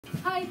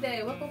Hi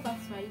there, welcome back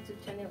to my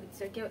YouTube channel. It's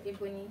your girl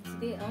Ebony.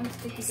 Today I want to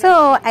take you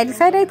So I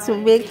decided to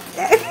make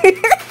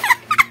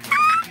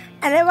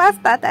I never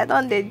started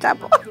on the job.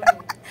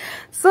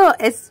 So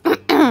it's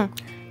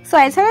so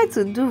I decided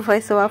to do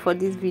voiceover for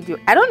this video.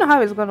 I don't know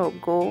how it's gonna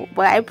go,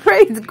 but I pray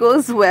it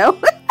goes well.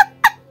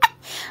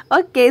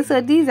 Okay,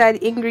 so these are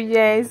the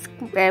ingredients: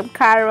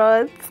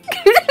 carrots,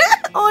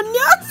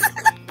 onions.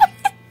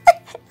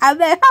 And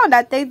then how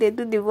that thing they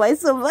do the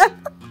voiceover.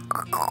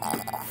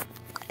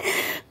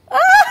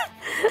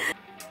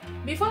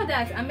 Before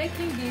that, I'm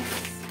making this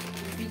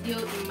video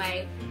in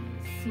my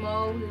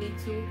small,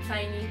 little,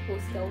 tiny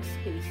hostel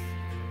space.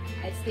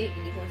 I stay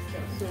in the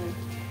hostel, so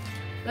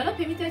we're not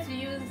permitted to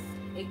use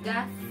a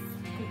gas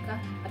cooker.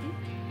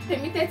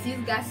 Permitted to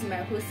use gas in my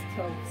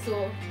hostel,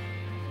 so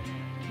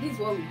this is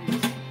what we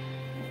use.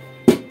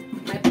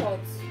 My pot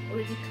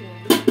already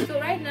clean. So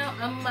right now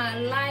I'm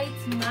gonna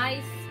light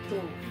my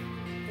stove.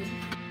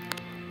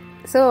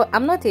 So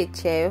I'm not a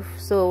chef,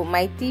 so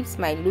my tips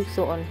might look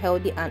so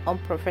unhealthy and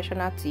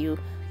unprofessional to you.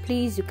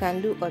 Please, you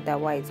can do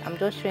otherwise. I'm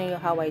just showing you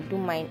how I do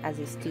mine as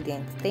a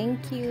student.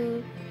 Thank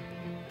you.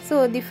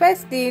 So the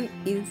first thing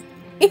is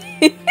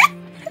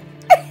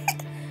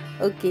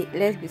okay,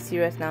 let's be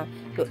serious now.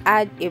 You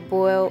add a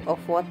boil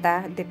of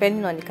water,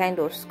 depending on the kind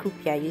of scoop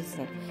you are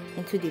using,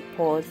 into the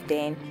pot.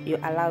 Then you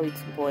allow it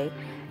to boil.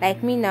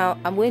 Like me now,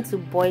 I'm going to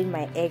boil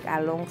my egg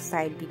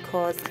alongside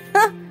because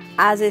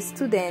as a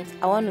student,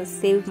 I want to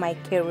save my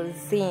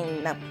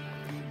kerosene. Now,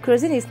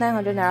 kerosene is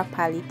 900 naira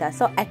per liter,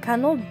 so I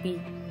cannot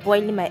be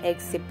boiling my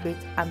eggs separate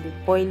and be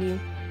boiling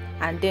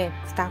and then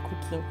start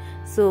cooking.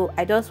 So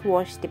I just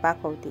wash the back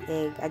of the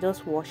egg. I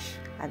just wash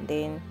and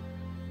then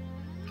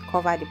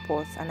cover the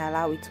pot and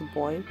allow it to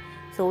boil.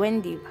 So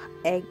when the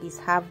egg is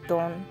half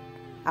done,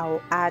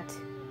 I'll add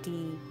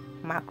the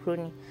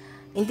macaroni.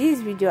 In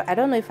this video, I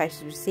don't know if I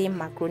should say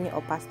macaroni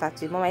or pasta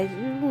twist. Mama,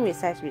 even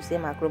research should say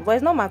macaroni, but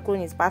it's not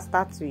macaroni, it's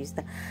pasta twist.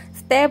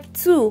 Step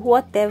 2,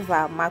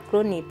 whatever,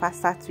 macaroni,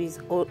 pasta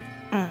twist, or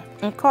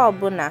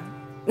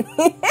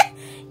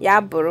yeah,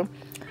 bro.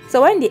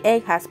 So when the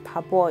egg has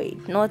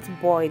parboiled, not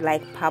boiled,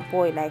 like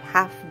parboiled, like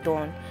half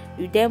done,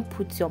 you then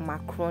put your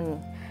macaroni.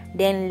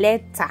 Then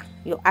later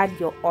you add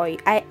your oil.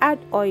 I add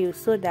oil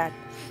so that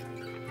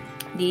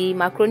the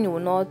macaroni will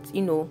not,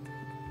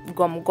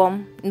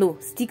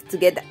 stick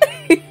together.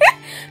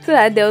 So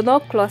that they will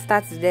not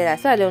cluster together,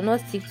 so that they will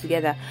not stick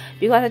together.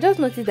 Because I just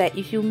noticed that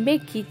if you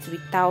make it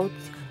without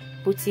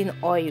putting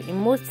oil,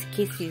 in most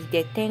cases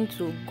they tend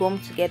to gum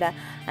together,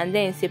 and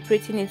then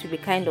separating it will be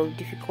kind of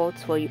difficult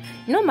for you.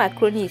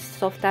 Macaroni is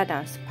softer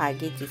than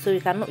spaghetti, so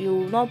you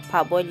will not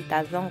parboil it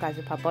as long as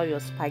you parboil your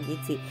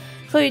spaghetti.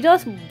 So you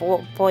just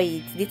boil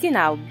it. The thing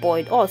I've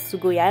boiled or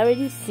sugo, you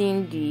already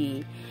seen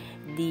the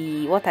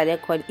what are they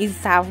called?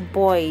 It's half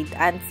boiled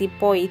and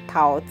pour it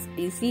out.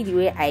 You see the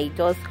way I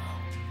just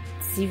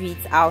sieve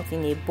it out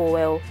in a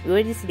bowl. You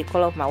already see the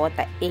color of my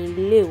water. A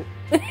little.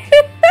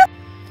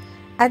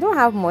 I don't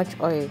have much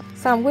oil,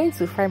 so I'm going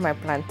to fry my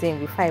plantain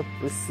before I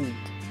proceed.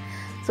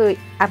 So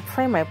I'm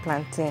frying my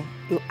plantain.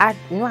 You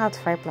know how to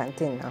fry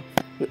plantain now.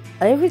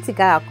 Everything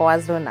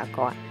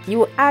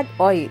you add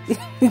oil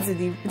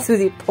to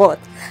the pot.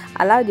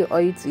 Allow the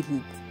oil to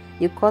heat.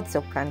 You cut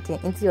your plantain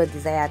into your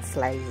desired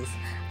slices,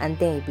 and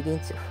then you begin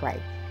to fry.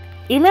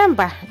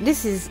 Remember,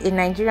 this is a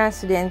Nigerian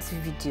student's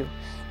video.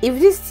 If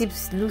these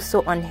tips look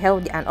so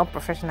unhealthy and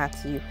unprofessional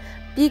to you,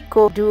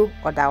 Pico, do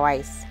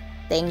otherwise.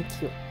 Thank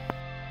you.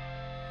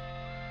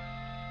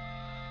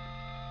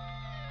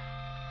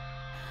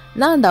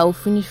 Now that we'll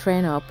finish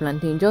frying our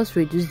plantain, just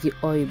reduce the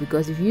oil,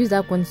 because if you use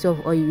that quantity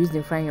of oil you use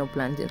in frying your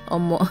plantain, or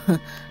more,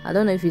 I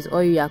don't know if it's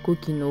oil you are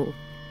cooking or,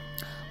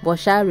 but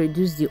shall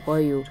reduce the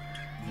oil.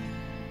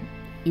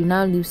 You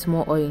now leave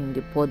small oil in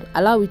the pot.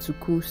 Allow it to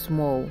cool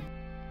small.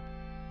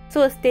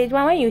 So stage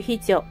 1, when you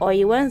heat your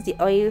oil, once the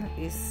oil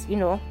is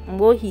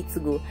more heat to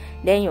go,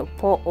 then you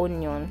pour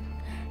onion.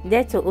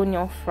 Let your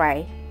onion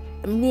fry.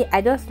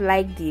 I just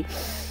like the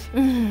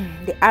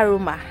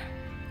aroma.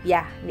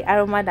 Yeah, the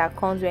aroma that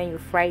comes when you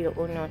fry your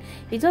onion.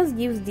 It just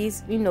gives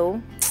this,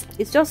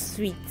 it's just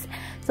sweet.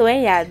 So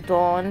when you are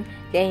done,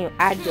 then you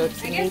add your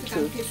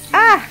tomatoes.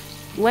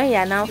 When you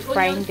are now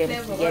frying them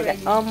together,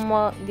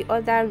 the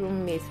other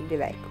roommates will be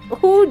like,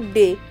 who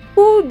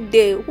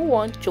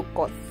want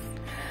chocos?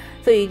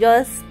 So you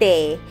just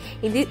stir.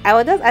 I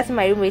was just asking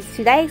my roommates,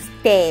 should I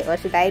stir or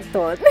should I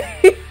turn?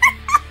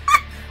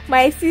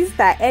 My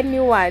sister,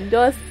 anyone,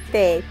 just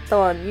stir,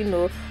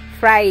 turn,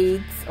 fry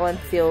it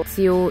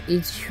until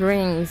it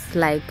shrinks,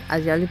 like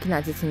as you're looking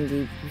at it in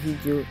the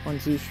video,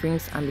 until it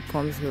shrinks and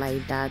becomes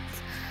like that.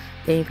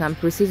 Then you can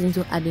proceed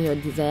into adding your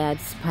desired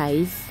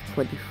spice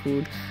for the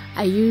food.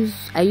 I use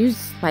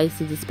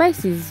spices. The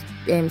spice is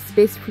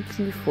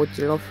specifically for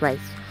jollof rice,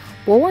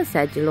 but once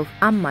I jollof,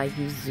 I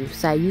use you,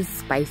 so I use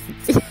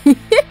spices.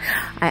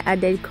 I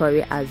added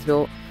curry as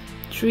well,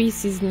 3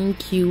 seasoning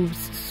cubes,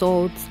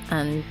 salt,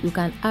 and you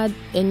can add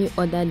any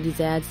other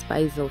desired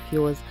spice of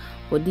yours,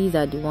 but these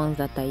are the ones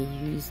that I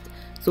used.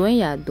 So when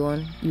you are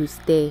done, you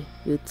stir,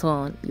 you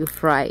turn, you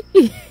fry.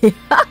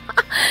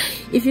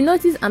 If you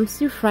notice, I'm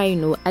still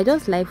frying. No, I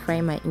just like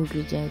frying my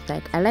ingredients.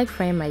 Like I like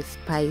frying my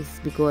spice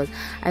because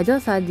I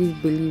just had this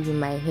belief in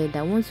my head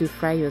that once you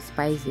fry your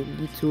spice a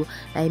little,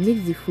 like, it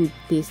makes the food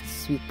taste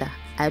sweeter.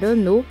 I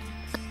don't know,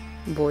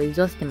 but it's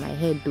just in my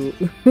head though.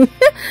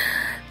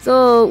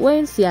 So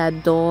once you are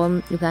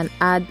done, you can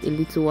add a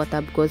little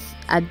water because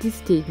at this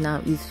stage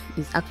now is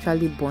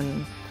actually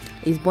burning.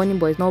 It's burning,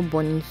 but it's not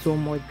burning so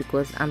much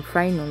because I'm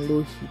frying on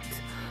low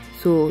heat.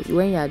 So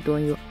when you are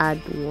done, you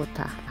add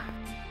water.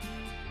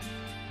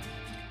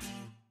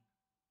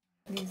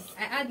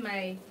 I add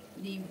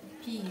the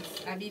peas,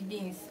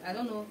 beans. I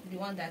don't know the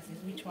one that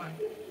is which one,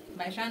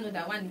 but I shall know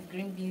that one is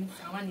green beans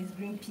and one is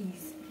green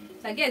peas.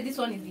 So I guess this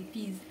one is the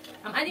peas.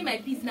 I'm adding my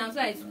peas now so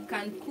I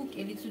can cook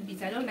a little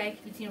bit. I don't like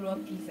eating raw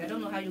peas. I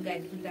don't know how you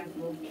guys do that,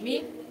 but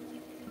me,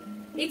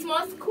 it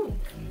must cook.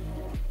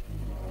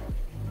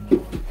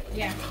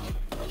 Yeah.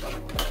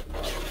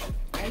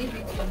 I leave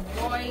it to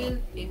boil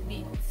a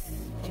bit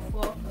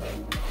before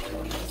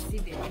I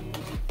seed it.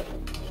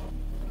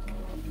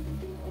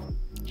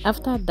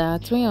 After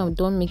that, when you're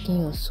done making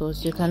your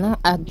sauce, you can now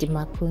add the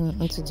macaroni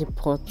into the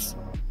pot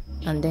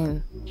and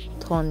then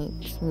turn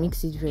it,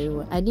 mix it very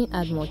well. I didn't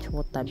add much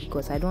water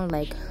because I don't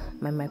like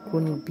my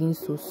macaroni being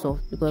so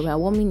soft, because by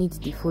warming it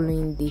the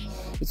following day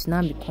it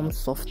now becomes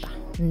softer.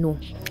 No,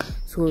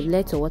 so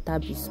let your water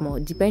be small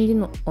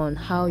depending on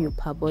how you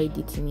parboiled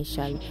it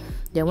initially.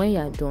 Then when you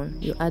are done,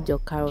 you add your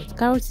carrot.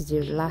 Carrot is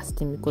the last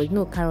thing because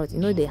carrot,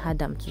 they had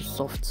them too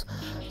soft,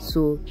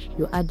 so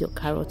you add your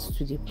carrots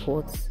to the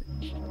pot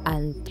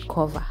and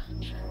cover,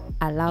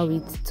 allow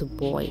it to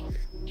boil.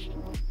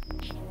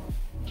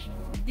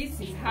 This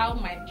is how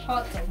my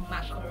pot of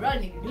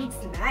macaroni looks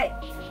like.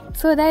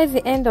 So that is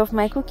the end of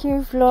my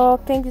cooking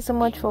vlog. Thank you so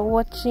much for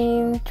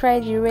watching. Try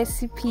the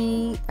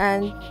recipe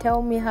and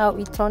tell me how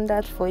it turned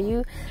out for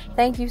you.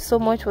 Thank you so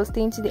much for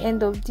staying to the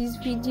end of this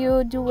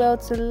video. Do well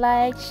to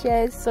like,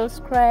 share,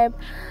 subscribe,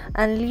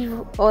 and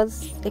leave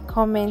us a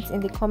comment in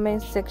the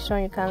comment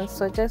section. You can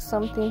suggest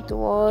something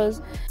to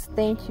us.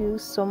 Thank you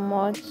so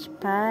much.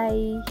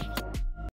 Bye.